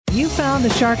You found the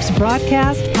Sharks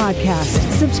Broadcast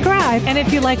podcast. Subscribe, and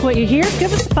if you like what you hear,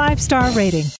 give us a 5-star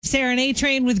rating. Sarah and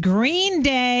A-Train with Green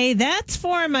Day. That's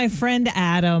for my friend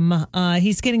Adam.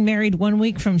 He's getting married 1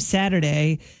 week from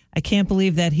Saturday. I can't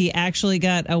believe that he actually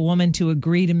got a woman to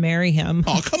agree to marry him.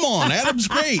 Oh, come on. Adam's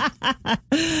great.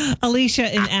 Alicia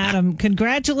and Adam,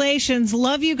 congratulations.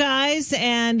 Love you guys.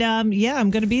 And I'm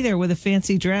going to be there with a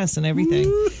fancy dress and everything.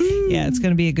 Woo-hoo. Yeah, it's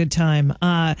going to be a good time.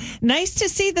 Nice to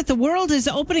see that the world is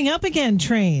opening up again,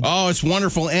 Train. Oh, it's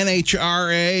wonderful.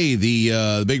 NHRA,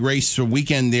 the big race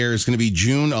weekend there is going to be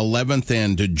June 11th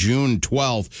and June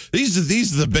 12th.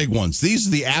 These are the big ones. These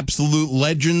are the absolute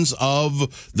legends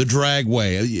of the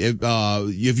dragway.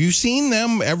 Have you seen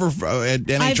them ever at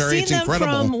NHRA? I've seen it's them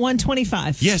incredible. From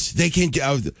 125. Yes, they can.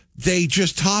 They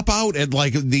just top out at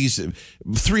like these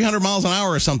 300 miles an hour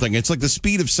or something. It's like the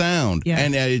speed of sound,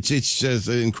 and it's just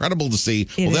incredible to see.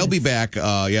 They'll be back.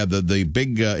 The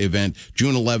big event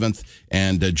June 11th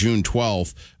and June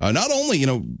 12th. Not only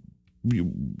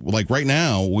like right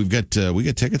now, we get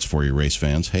tickets for you, race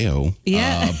fans. Hey-o.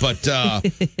 Yeah. But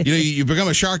you become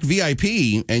a Shark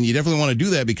VIP, and you definitely want to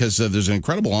do that because there's an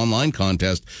incredible online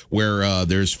contest where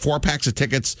there's 4 packs of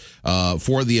tickets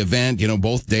for the event,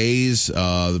 both days,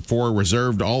 4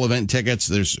 reserved all event tickets.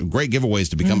 There's great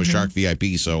giveaways to become a Shark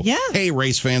VIP. So, hey,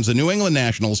 race fans, the New England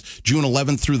Nationals, June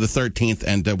 11th through the 13th,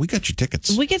 and we got your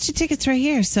tickets. We get your tickets right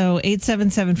here. So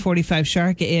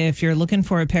 877-45-SHARK. If you're looking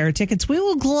for a pair of tickets, we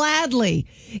will gladly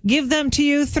give them to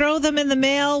you, throw them in the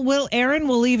mail. Aaron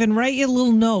will even write you a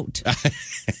little note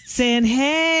saying,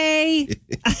 hey.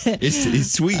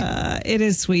 It's sweet. It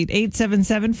is sweet.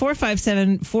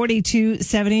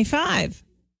 877-457-4275.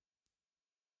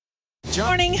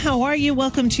 Morning, how are you?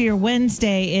 Welcome to your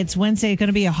Wednesday. It's Wednesday, going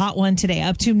to be a hot one today,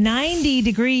 up to 90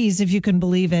 degrees, if you can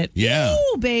believe it. Yeah.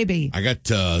 Ooh, baby. I got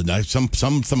some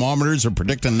thermometers are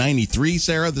predicting 93,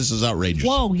 Sarah. This is outrageous.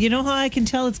 Whoa, you know how I can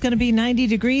tell it's going to be 90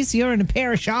 degrees? You're in a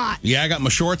pair of shorts. Yeah, I got my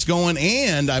shorts going,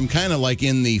 and I'm kind of like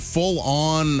in the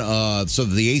full-on so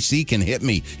that the AC can hit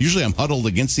me. Usually I'm huddled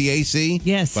against the AC.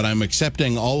 Yes. But I'm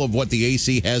accepting all of what the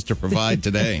AC has to provide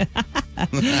today.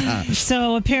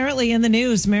 So apparently in the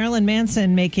news, Marilyn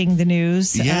Manson making the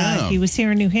news. Yeah. He was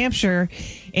here in New Hampshire,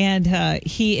 and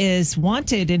he is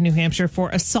wanted in New Hampshire for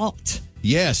assault.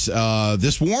 Yes,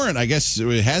 this warrant, I guess,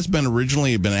 it has been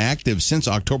originally been active since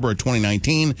October of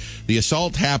 2019. The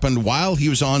assault happened while he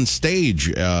was on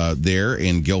stage there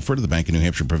in Guilford, the Bank of New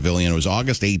Hampshire Pavilion. It was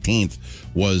August 18th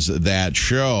was that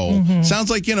show. Sounds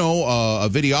like, a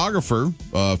videographer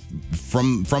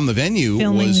from the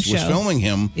venue was filming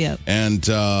him. Yep. And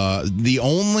the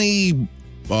only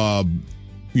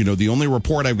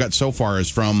report I've got so far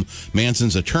is from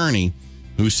Manson's attorney,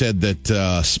 who said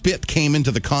that spit came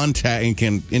into the contact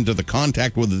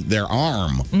with their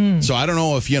arm. So I don't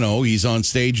know if he's on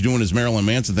stage doing his Marilyn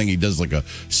Manson thing. He does like a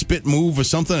spit move or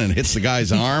something and hits the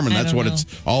guy's arm, and that's what it's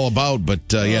all about. But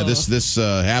this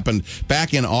happened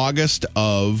back in August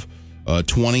of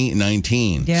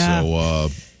 2019. Yeah. So.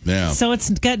 Yeah. So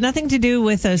it's got nothing to do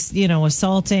with us,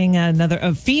 assaulting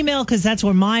a female, because that's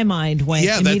where my mind went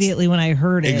immediately when I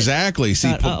heard it. Exactly.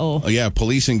 See,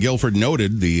 police in Guilford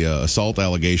noted the assault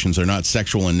allegations are not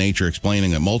sexual in nature,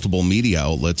 explaining that multiple media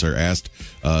outlets are asked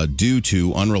due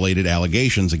to unrelated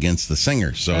allegations against the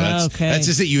singer. So that's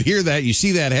just it. You hear that, you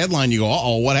see that headline, you go,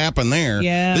 uh-oh, what happened there?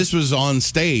 Yeah. This was on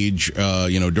stage,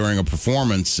 during a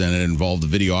performance, and it involved a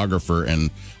videographer,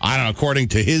 and I don't know, according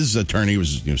to his attorney,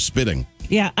 was spitting.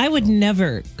 Yeah, I would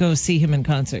never go see him in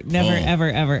concert. Never, ever,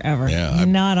 ever, ever. Yeah,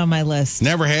 not on my list.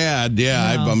 Never had.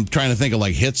 Yeah, No. I'm trying to think of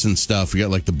like hits and stuff. We got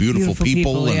like the Beautiful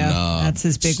People and that's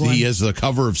his big one. He has the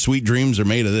cover of Sweet Dreams Are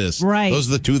Made of This. Right. Those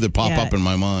are the two that pop up in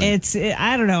my mind.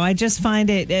 I don't know. I just find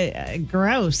it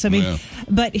gross. I mean,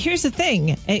 but here's the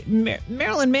thing: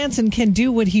 Marilyn Manson can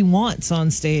do what he wants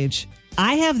on stage.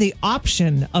 I have the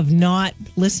option of not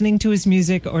listening to his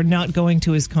music or not going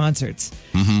to his concerts.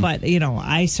 But,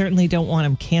 I certainly don't want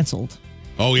him canceled.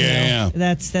 Oh, yeah.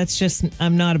 That's just,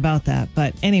 I'm not about that.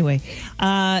 But anyway,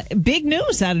 big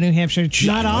news out of New Hampshire. It's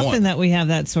not often that we have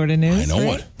that sort of news. I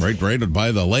know it. Right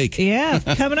by the lake. Yeah.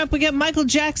 Coming up, we get Michael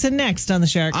Jackson next on the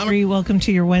Shark Free. Welcome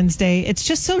to your Wednesday. It's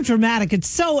just so dramatic. It's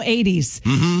so 80s.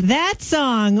 That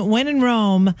song, When in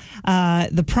Rome,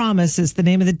 The Promise is the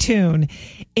name of the tune.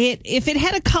 If it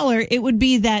had a color, it would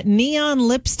be that neon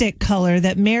lipstick color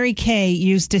that Mary Kay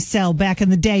used to sell back in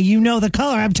the day. You know the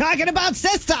color I'm talking about,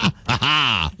 sister.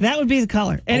 That would be the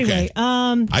color. Anyway,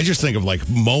 I just think of like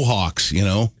mohawks,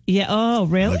 Yeah. Oh,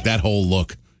 really? Like that whole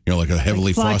look. like a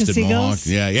heavily frosted mohawk.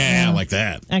 Yeah, like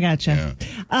that. I gotcha.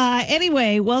 Yeah.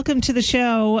 Anyway, welcome to the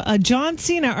show. John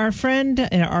Cena, our friend,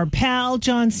 our pal,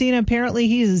 John Cena, apparently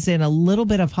he's in a little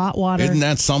bit of hot water. Isn't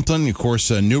that something? Of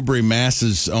course, Newbury,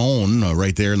 Mass's own,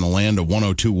 right there in the land of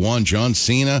 1021, John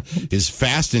Cena, his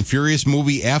Fast and Furious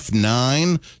movie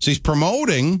F9. So he's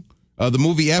promoting the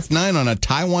movie F9 on a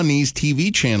Taiwanese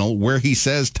TV channel where he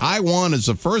says Taiwan is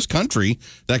the first country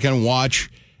that can watch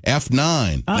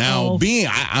F9. Now,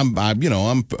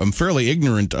 I'm fairly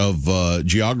ignorant of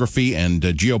geography and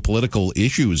geopolitical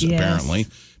issues, apparently,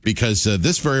 because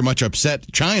this very much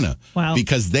upset China. Wow.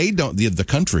 Because they don't, the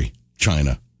country,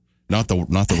 China. Not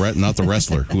the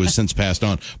wrestler who has since passed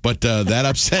on, but that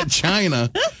upset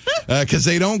China because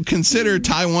they don't consider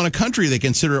Taiwan a country; they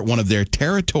consider it one of their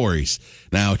territories.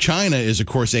 Now, China is, of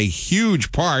course, a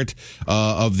huge part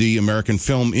of the American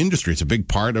film industry. It's a big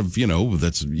part of you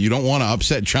don't want to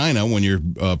upset China when you're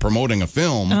promoting a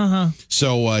film.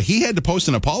 So he had to post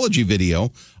an apology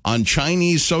video on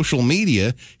Chinese social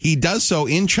media. He does so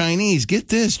in Chinese. Get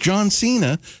this, John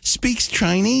Cena speaks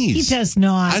Chinese. He does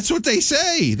not. That's what they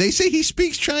say. They say he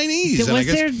speaks Chinese. And I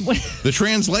guess the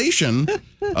translation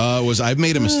was, I've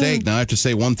made a mistake. Now I have to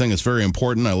say one thing that's very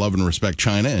important. I love and respect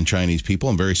China and Chinese people.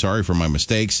 I'm very sorry for my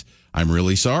mistakes. I'm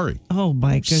really sorry. Oh,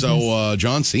 my goodness. So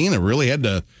John Cena really had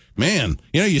to, man,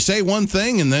 you say one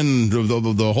thing and then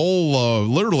the whole,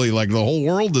 literally, like the whole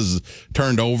world is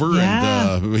turned over.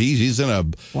 Yeah. And he's in a...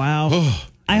 Wow.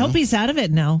 I hope he's out of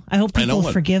it now. I hope people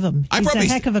forgive him. He's a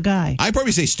heck of a guy. I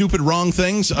probably say stupid, wrong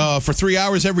things for 3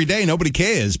 hours every day. Nobody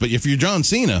cares. But if you're John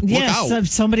Cena, look out.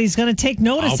 Somebody's going to take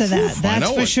notice of that.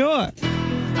 That's for sure.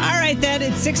 All right, then.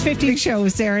 It's 6:50 show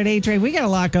with Sarah and A-Train. We got a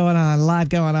lot going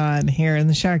on here in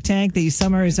the Shark Tank. The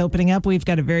summer is opening up. We've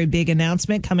got a very big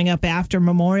announcement coming up after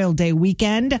Memorial Day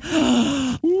weekend.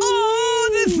 The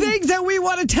things that we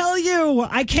want to tell you.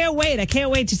 I can't wait. I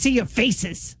can't wait to see your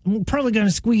faces. I'm probably going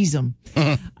to squeeze them.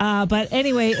 But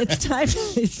anyway, it's time.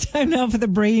 It's time now for the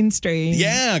brain strain.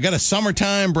 Yeah, I got a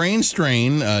summertime brain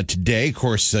strain today. Of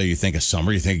course, you think of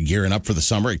summer. You think of gearing up for the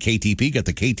summer at KTP. Got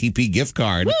the KTP gift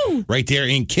card right there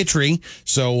in Kittery.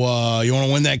 So you want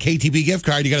to win that KTP gift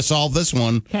card, you got to solve this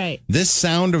one. Okay. This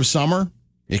sound of summer,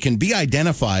 it can be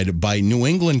identified by New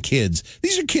England kids.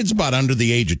 These are kids about under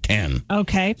the age of 10.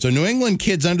 Okay. So New England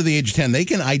kids under the age of 10, they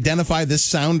can identify this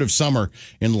sound of summer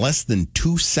in less than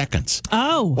 2 seconds.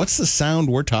 Oh. What's the sound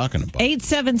we're talking about?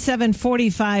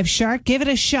 877-45-SHARK. Give it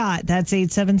a shot. That's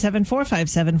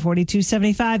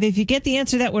 877-457-4275. If you get the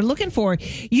answer that we're looking for,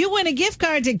 you win a gift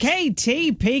card to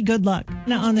KTP. Good luck.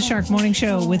 Now on the Shark Morning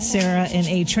Show with Sarah and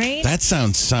A-Train. That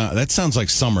sounds like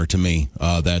summer to me,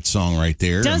 that song right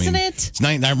there. Doesn't it? It's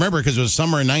I remember because it was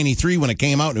summer in '93 when it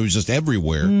came out, and it was just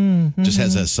everywhere. Just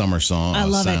has that summer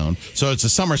sound. It. So it's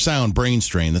a summer sound brain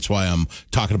strain. That's why I'm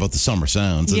talking about the summer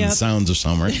sounds and the sounds of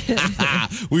summer.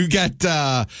 We've got,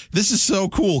 this is so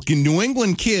cool. New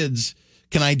England kids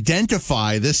can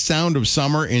identify this sound of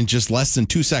summer in just less than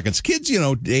 2 seconds. Kids,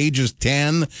 ages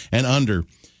 10 and under.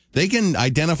 They can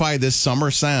identify this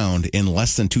summer sound in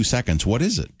less than 2 seconds. What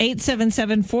is it?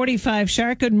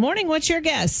 877-45-SHARK. Good morning. What's your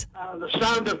guess? The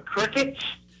sound of crickets?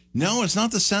 No, it's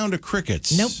not the sound of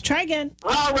crickets. Nope. Try again.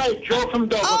 All right, Joe from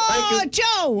Dover. Thank you.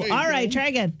 Joe. All right, try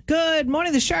again. Good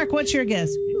morning, the Shark. What's your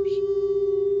guess?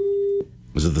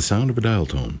 Was it the sound of a dial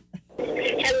tone?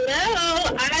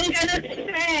 Hello, I'm going to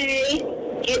say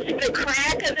it's the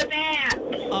crack of the bat.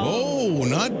 Oh,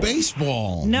 not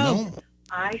baseball. No.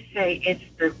 I say it's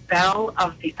the bell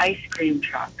of the ice cream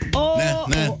truck.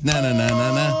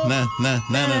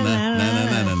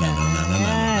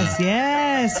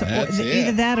 Yes. That's Either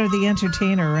it. that or the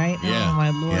entertainer, right? Yeah. Oh, my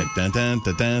Lord. Yeah. Dun, dun,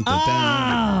 dun, dun,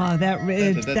 dun, dun.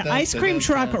 The ice cream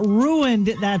truck ruined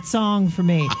that song for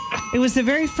me. It was the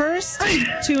very first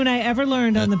tune I ever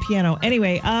learned on the piano.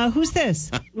 Anyway, who's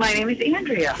this? My name is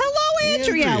Andrea. Hello,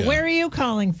 Andrea. Where are you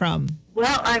calling from?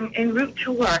 Well, I'm en route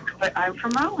to work, but I'm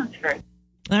from Rollinsford.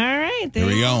 All right. Here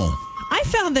we go. I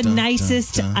found the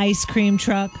nicest ice cream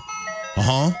truck.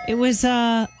 Uh-huh. It was,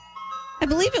 I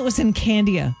believe it was in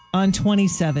Candia on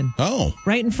 27. Oh.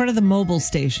 Right in front of the mobile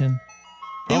station.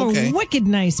 They were wicked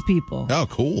nice people. Oh,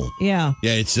 cool. Yeah.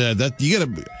 Yeah, it's that you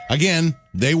gotta, again,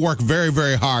 they work very,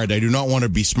 very hard. I do not want to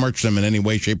besmirch them in any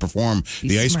way, shape, or form.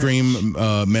 The ice cream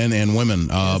men and women.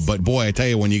 But boy, I tell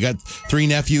you, when you got 3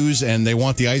 nephews and they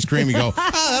want the ice cream, you go,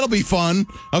 that'll be fun.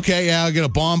 Okay, yeah, I'll get a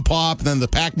bomb pop, and then the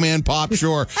Pac-Man pop,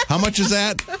 sure. How much is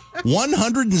that?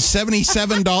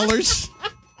 $177?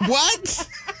 What?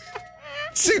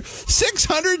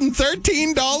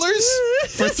 $613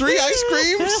 for 3 ice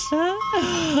creams?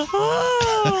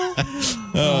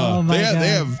 Oh my God.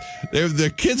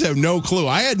 The kids have no clue.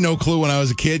 I had no clue when I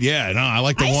was a kid. Yeah, no, I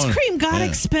like the one. Ice cream got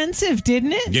expensive,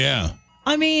 didn't it? Yeah.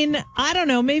 I mean, I don't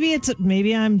know.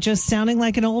 Maybe I'm just sounding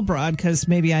like an old broad because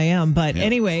maybe I am. But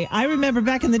anyway, I remember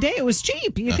back in the day it was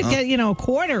cheap. You could get, a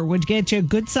quarter would get you a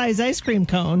good size ice cream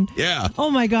cone. Yeah.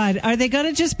 Oh my God. Are they going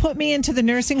to just put me into the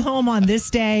nursing home on this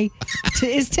day?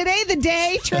 Is today the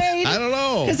day, Trade? I don't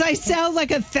know. Because I sound like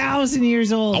 1,000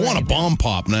 years old. I want a bomb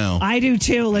pop now. I do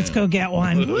too. Let's go get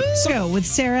one. So with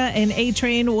Sarah and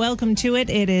A-Train, welcome to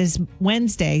it. It is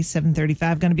Wednesday,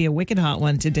 7:35. Going to be a wicked hot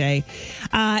one today.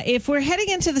 If we're heading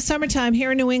into the summertime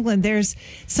here in New England, there's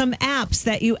some apps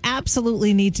that you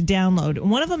absolutely need to download.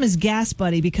 One of them is Gas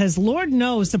Buddy because Lord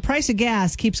knows the price of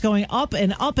gas keeps going up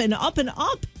and up and up and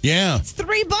up. Yeah. It's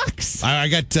 $3. I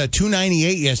got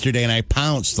 $2.98 yesterday and I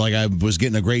pounced like I was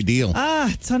getting a great deal.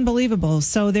 It's unbelievable.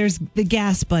 So there's the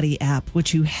Gas Buddy app,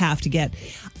 which you have to get.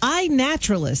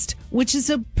 iNaturalist, which is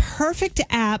a perfect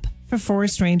app for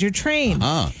Forest Ranger Train.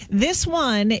 This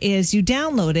one is you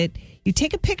download it, you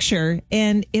take a picture,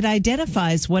 and it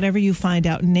identifies whatever you find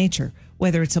out in nature,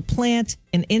 whether it's a plant,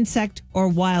 an insect, or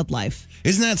wildlife.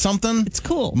 Isn't that something? It's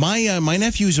cool. My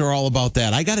nephews are all about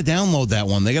that. I got to download that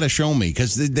one. They got to show me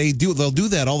because they'll do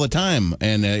that all the time,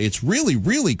 and it's really,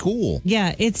 really cool.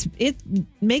 Yeah, it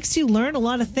makes you learn a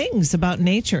lot of things about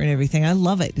nature and everything. I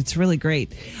love it. It's really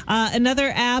great.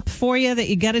 Another app for you that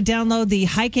you got to download, the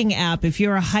hiking app if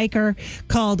you're a hiker,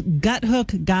 called Gut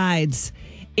Hook Guides.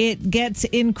 It gets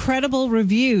incredible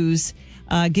reviews,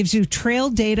 gives you trail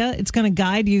data. It's going to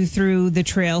guide you through the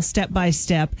trail step by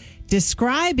step,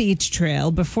 describe each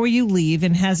trail before you leave,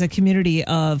 and has a community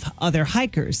of other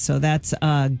hikers. So that's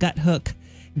Gut Hook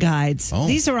Guides.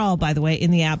 These are all, by the way,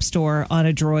 in the App Store on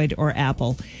a Droid or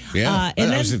Apple. Yeah,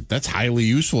 that's highly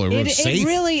useful. It's safe. It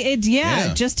really,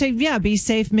 just to be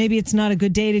safe. Maybe it's not a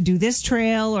good day to do this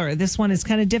trail, or this one is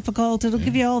kind of difficult. It'll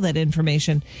give you all that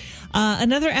information.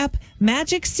 Another app,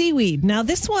 Magic Seaweed. Now,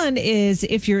 this one is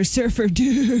if you're a surfer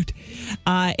dude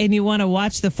and you want to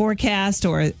watch the forecast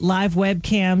or live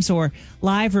webcams or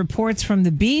live reports from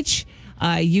the beach,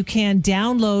 you can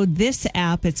download this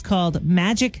app. It's called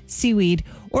Magic Seaweed.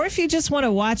 Or if you just want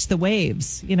to watch the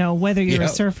waves, whether you're a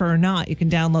surfer or not, you can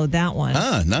download that one.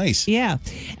 Nice. Yeah.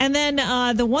 And then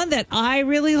the one that I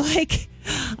really like,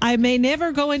 I may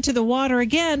never go into the water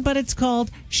again, but it's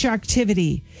called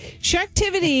Sharktivity.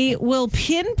 Sharktivity will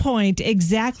pinpoint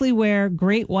exactly where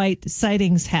great white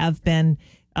sightings have been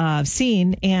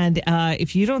seen. And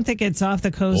if you don't think it's off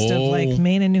the coast of like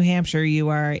Maine and New Hampshire, you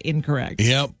are incorrect.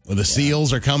 Yep. The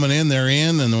seals are coming in. They're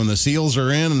in. And when the seals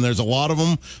are in, and there's a lot of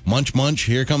them, munch, munch,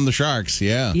 here come the sharks.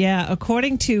 Yeah. Yeah.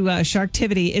 According to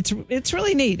Sharktivity, it's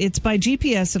really neat. It's by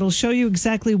GPS. It'll show you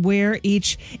exactly where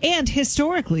each, and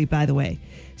historically, by the way.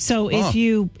 So if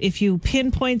you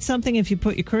pinpoint something, if you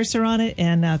put your cursor on it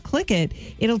and click it,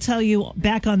 it'll tell you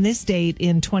back on this date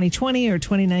in 2020 or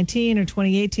 2019 or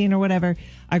 2018 or whatever,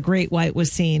 a great white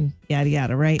was seen, yada,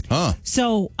 yada, right?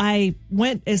 So I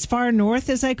went as far north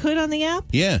as I could on the app.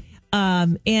 Yeah.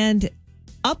 And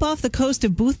up off the coast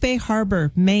of Boothbay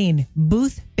Harbor, Maine,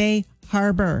 Boothbay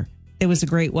Harbor, there was a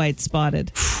great white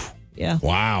spotted. Yeah.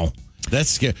 Wow. That's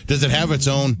scary. Does it have its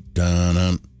own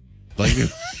dun-dun? Like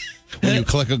when you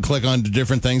click on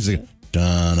different things,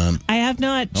 dun-dun. I have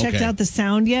not checked out the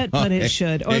sound yet, but it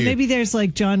should. Or maybe there's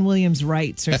like John Williams'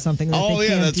 rights or something. That they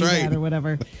can't that's do right. That or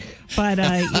whatever. But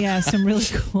some really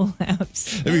cool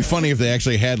apps. It'd be funny if they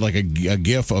actually had like a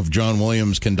GIF of John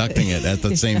Williams conducting it at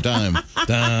the same time.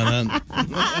 Dun-dun.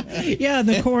 Yeah, in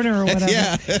the corner or whatever.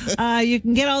 Yeah. You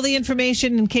can get all the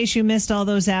information in case you missed all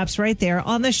those apps right there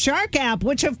on the Shark app,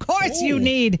 which of course you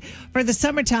need for the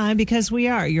summertime because we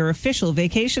are your official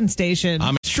vacation station.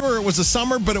 I'm sure it was a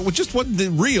summer, but it just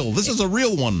wasn't real. This is a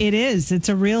real one. It is. It's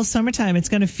a real summertime. It's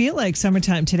going to feel like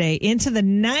summertime today into the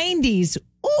 90s.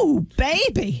 Ooh,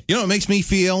 baby. You know, it makes me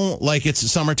feel like it's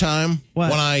summertime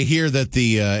when I hear that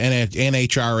the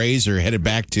NHRAs are headed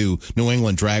back to New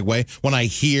England Dragway. When I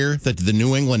hear that the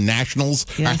New England Nationals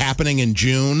are happening in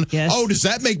June. Yes. Oh, does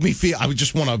that make me feel? I would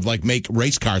just want to like make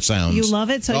race car sounds. You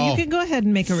love it? So you can go ahead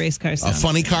and make a race car sound. A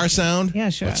funny car sound? Yeah,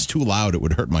 sure. It's too loud. It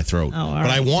would hurt my throat. Oh, all but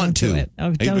right. I want don't to. Do it.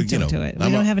 Oh, don't do it. We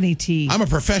don't have any tea. I'm a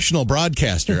professional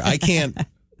broadcaster. I can't.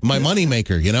 My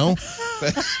moneymaker,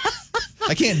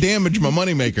 I can't damage my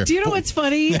moneymaker. Do you know what's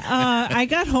funny? I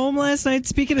got home last night,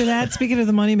 speaking of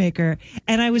the moneymaker,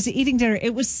 and I was eating dinner.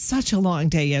 It was such a long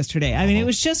day yesterday. I mean, it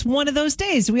was just one of those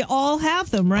days. We all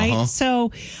have them, right?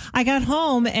 So I got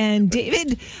home, and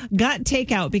David got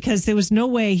takeout because there was no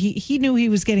way. He knew he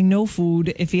was getting no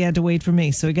food if he had to wait for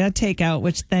me. So he got takeout,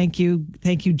 which thank you,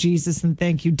 Jesus, and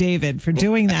thank you, David, for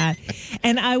doing that.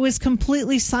 And I was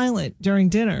completely silent during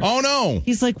dinner. Oh, no.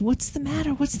 He's like, what's the matter?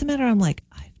 What's the matter? I'm like,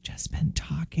 I've just been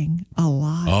talking a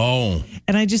lot. Oh.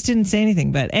 And I just didn't say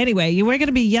anything. But anyway, we're going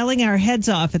to be yelling our heads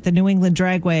off at the New England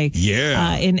Dragway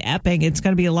in Epping. It's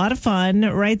going to be a lot of fun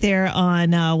right there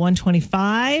on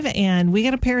 125. And we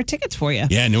got a pair of tickets for you.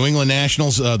 Yeah, New England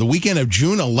Nationals, the weekend of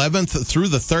June 11th through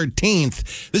the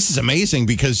 13th. This is amazing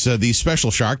because these special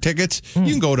Shark tickets,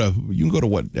 you can go to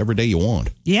whatever day you want.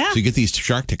 Yeah. So you get these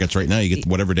Shark tickets right now. You get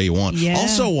whatever day you want. Yeah.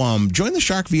 Also, join the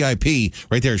Shark VIP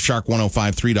right there at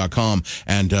shark1053.com.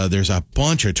 And there's a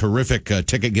bunch of terrific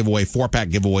ticket giveaway, 4-pack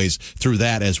giveaways through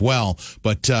that as well.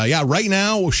 But right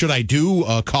now, should I do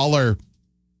caller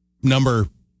number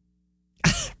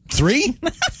 3?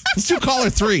 Let's do caller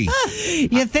 3.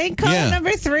 You think caller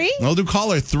number 3? I'll do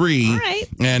caller 3. All right.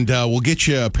 And we'll get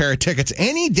you a pair of tickets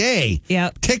any day.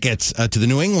 Yep. Tickets to the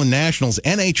New England Nationals,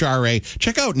 NHRA.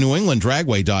 Check out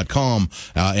newenglanddragway.com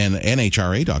and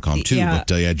NHRA.com too. Yeah.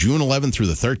 But June 11th through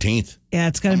the 13th. Yeah,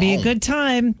 it's going to be a good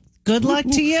time. Good luck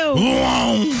to you.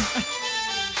 And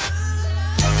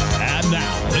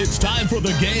now it's time for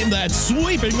the game that's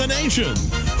sweeping the nation.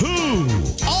 Who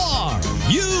are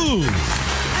you?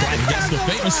 Try to guess the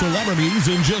famous celebrities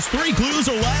in just 3 clues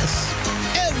or less.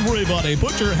 Everybody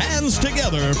put your hands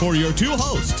together for your 2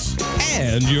 hosts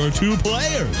and your 2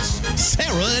 players,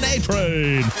 Sarah and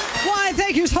A-Train. Why,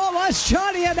 thank you so much,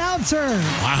 Johnny Announcer.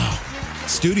 Wow.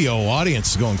 Studio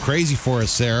audience is going crazy for us,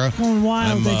 Sarah. Going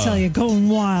wild, I tell you. Going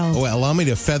wild. Oh, allow me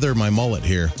to feather my mullet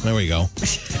here. There we go.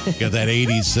 Got that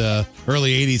 80s,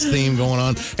 early 80s theme going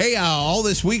on. Hey, all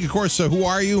this week, of course, who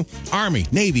are you? Army,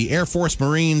 Navy, Air Force,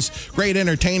 Marines, great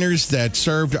entertainers that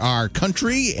served our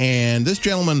country. And this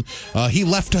gentleman, he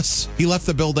left us. He left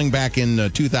the building back in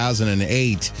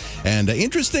 2008. And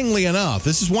interestingly enough,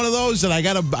 this is one of those that I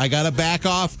gotta back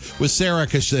off with Sarah,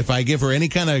 because if I give her any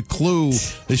kind of clue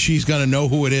that she's gonna know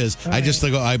who it is, right.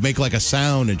 I make like a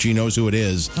sound and she knows who it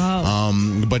is.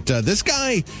 But this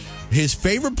guy, his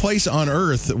favorite place on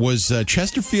earth was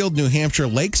Chesterfield, New Hampshire,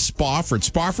 Lake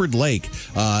Spofford Lake.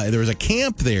 There was a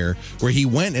camp there where he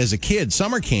went as a kid,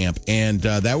 summer camp, and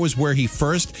that was where he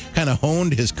first kind of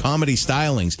honed his comedy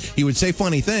stylings. He would say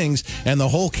funny things, and the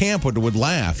whole camp would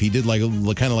laugh. He did like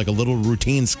kind of like a little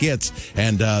routine skits,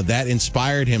 and that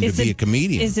inspired him to be a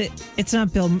comedian. It's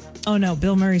not Bill. Oh no,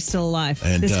 Bill Murray's still alive.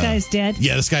 And this guy's dead.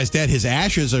 Yeah, this guy's dead. His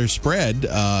ashes are spread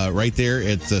right there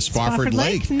at Spofford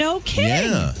Lake. No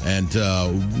kidding. Yeah, and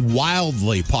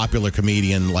wildly popular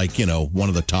comedian, like, one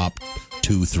of the top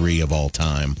 2-3 of all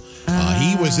time.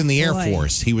 He was in the Air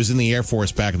Force. He was in the Air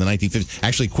Force back in the 1950s.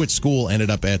 Actually quit school, ended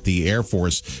up at the Air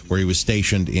Force where he was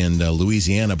stationed in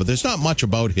Louisiana. But there's not much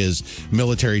about his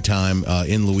military time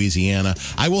in Louisiana.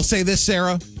 I will say this,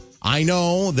 Sarah. I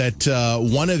know that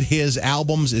one of his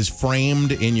albums is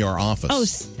framed in your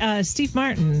office. Oh, Steve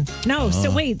Martin. No,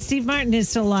 so wait, Steve Martin is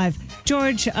still alive.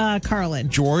 George Carlin.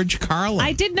 George Carlin.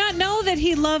 I did not know that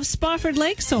he loved Spofford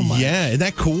Lake so much. Yeah, isn't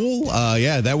that cool?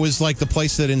 That was like the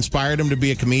place that inspired him to be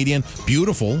a comedian.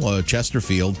 Beautiful,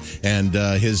 Chesterfield, and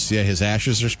his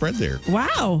ashes are spread there.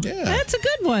 Wow, yeah, that's a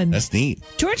good one. That's neat.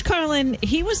 George Carlin,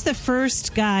 he was the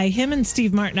first guy. Him and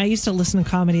Steve Martin. I used to listen to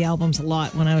comedy albums a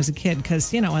lot when I was a kid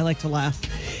because I like to laugh.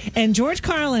 And George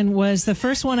Carlin was the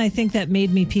first one, I think, that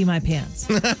made me pee my pants.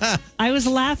 I was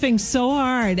laughing so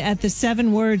hard at the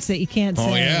 7 words that you can't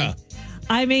say. Oh, yeah.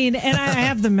 I mean, and I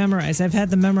have them memorized. I've had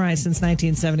them memorized since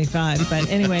 1975. But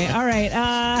anyway, all right.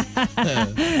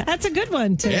 That's a good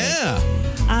one, too. Yeah.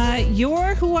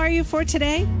 Who are you for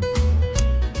today?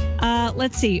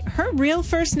 Let's see. Her real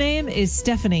first name is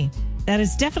Stephanie. That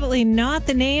is definitely not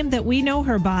the name that we know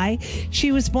her by.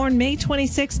 She was born May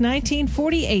 26,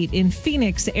 1948 in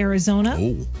Phoenix, Arizona.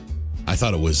 Oh, I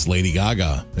thought it was Lady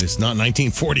Gaga. It's not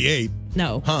 1948.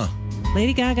 No. Huh.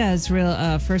 Lady Gaga's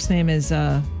real first name is,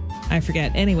 I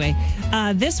forget. Anyway,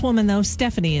 this woman, though,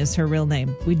 Stephanie is her real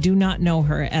name. We do not know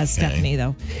her as Stephanie,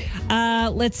 though.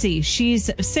 Let's see. She's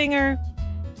a singer.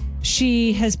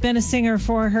 She has been a singer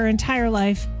for her entire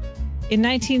life. In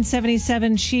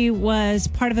 1977, she was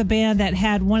part of a band that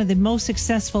had one of the most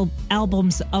successful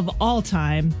albums of all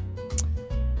time.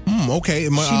 Okay. She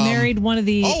married one of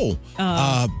the...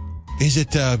 is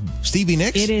it Stevie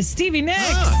Nicks? It is Stevie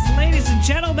Nicks, ladies and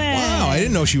gentlemen. Wow, I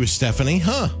didn't know she was Stephanie,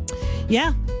 huh?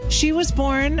 Yeah. She was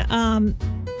born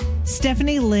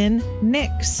Stephanie Lynn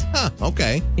Nix. Huh,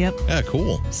 okay. Yep. Yeah,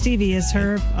 cool. Stevie is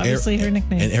her, obviously her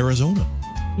nickname. And Arizona.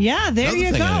 Yeah, there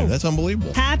you go. That's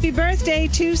unbelievable. Happy birthday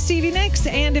to Stevie Nicks.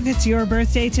 And if it's your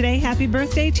birthday today, happy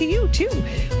birthday to you, too.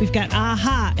 We've got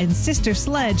Aha and Sister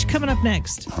Sledge coming up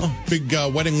next. Oh, big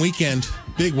wedding weekend.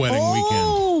 Big wedding weekend.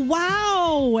 Oh,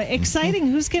 wow. Exciting.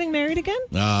 Who's getting married again?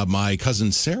 My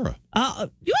cousin Sarah.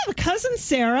 You have a cousin,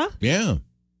 Sarah? Yeah.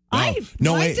 Why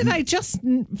did I just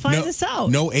find this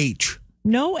out? No H.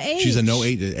 No H. She's a no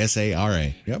H,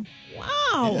 S-A-R-A. Yep.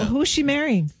 Wow. Yeah. Who's she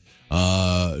marrying?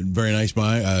 Very nice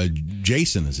guy.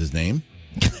 Jason is his name.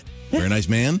 Very nice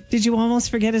man. Did you almost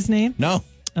forget his name? No.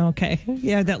 Okay.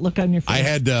 Yeah, that look on your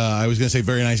face. I was going to say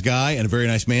very nice guy and a very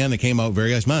nice man. That came out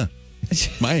very nice man.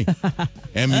 My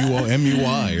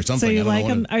M-U-Y or something. So you like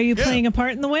him? Are you playing a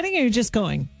part in the wedding or are you just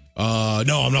going? No,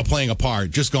 I'm not playing a part.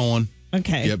 Just going.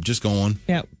 Okay. Yep, just going.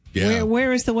 Yep. Yeah.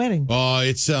 Where is the wedding?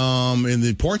 It's in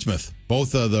the Portsmouth.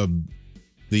 Both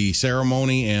the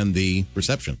ceremony and the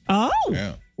reception. Oh.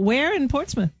 Yeah. Where in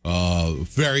Portsmouth?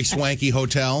 Very swanky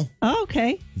hotel. Oh,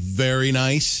 okay. Very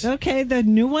nice. Okay, the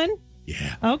new one?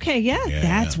 Yeah. Okay, yeah.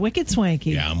 That's wicked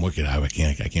swanky. Yeah, I'm wicked. I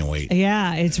can't wait.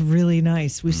 Yeah, it's really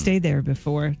nice. We stayed there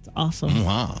before. It's awesome.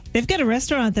 Wow. They've got a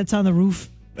restaurant that's on the roof.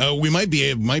 We might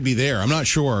be there. I'm not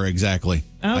sure exactly.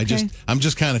 Okay. I'm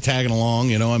just kind of tagging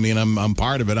along, I mean, I'm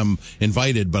part of it. I'm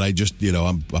invited, but I just,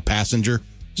 I'm a passenger.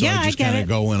 So I just kind of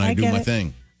go and I do my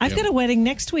thing. I've got a wedding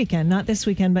next weekend, not this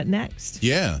weekend, but next.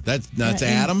 Yeah, that's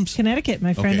Adam's. Connecticut,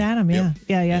 my friend Adam.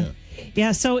 Yep.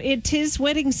 Yeah. So it is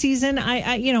wedding season.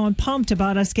 I'm pumped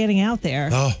about us getting out there.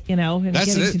 Oh, and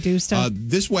getting to do stuff.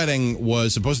 This wedding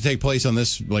was supposed to take place on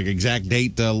this exact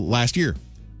date last year.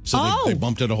 So they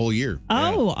bumped it a whole year.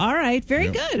 Oh, all right. Very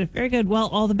good. Very good. Well,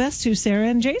 all the best to Sarah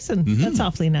and Jason. Mm-hmm. That's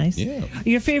awfully nice. Yeah.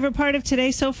 Your favorite part of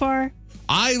today so far?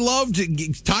 I loved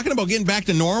talking about getting back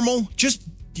to normal. Just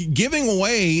giving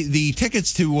away the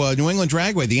tickets to New England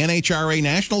Dragway, the NHRA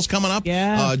Nationals coming up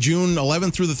June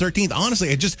 11th through the 13th.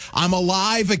 Honestly, I'm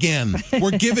alive again.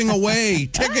 We're giving away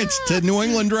tickets to New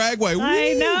England Dragway. Woo,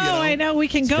 I know. We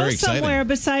can go somewhere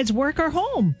besides work or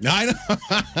home. I know.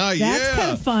 That's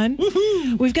kind of fun.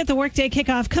 Woo-hoo. We've got the Workday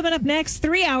Kickoff coming up next.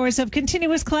 3 hours of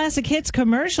continuous classic hits,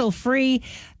 commercial free.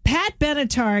 Pat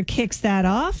Benatar kicks that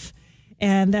off,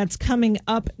 and that's coming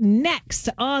up next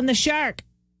on The Shark.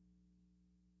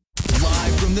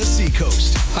 Live from the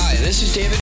Seacoast. Hi, this is David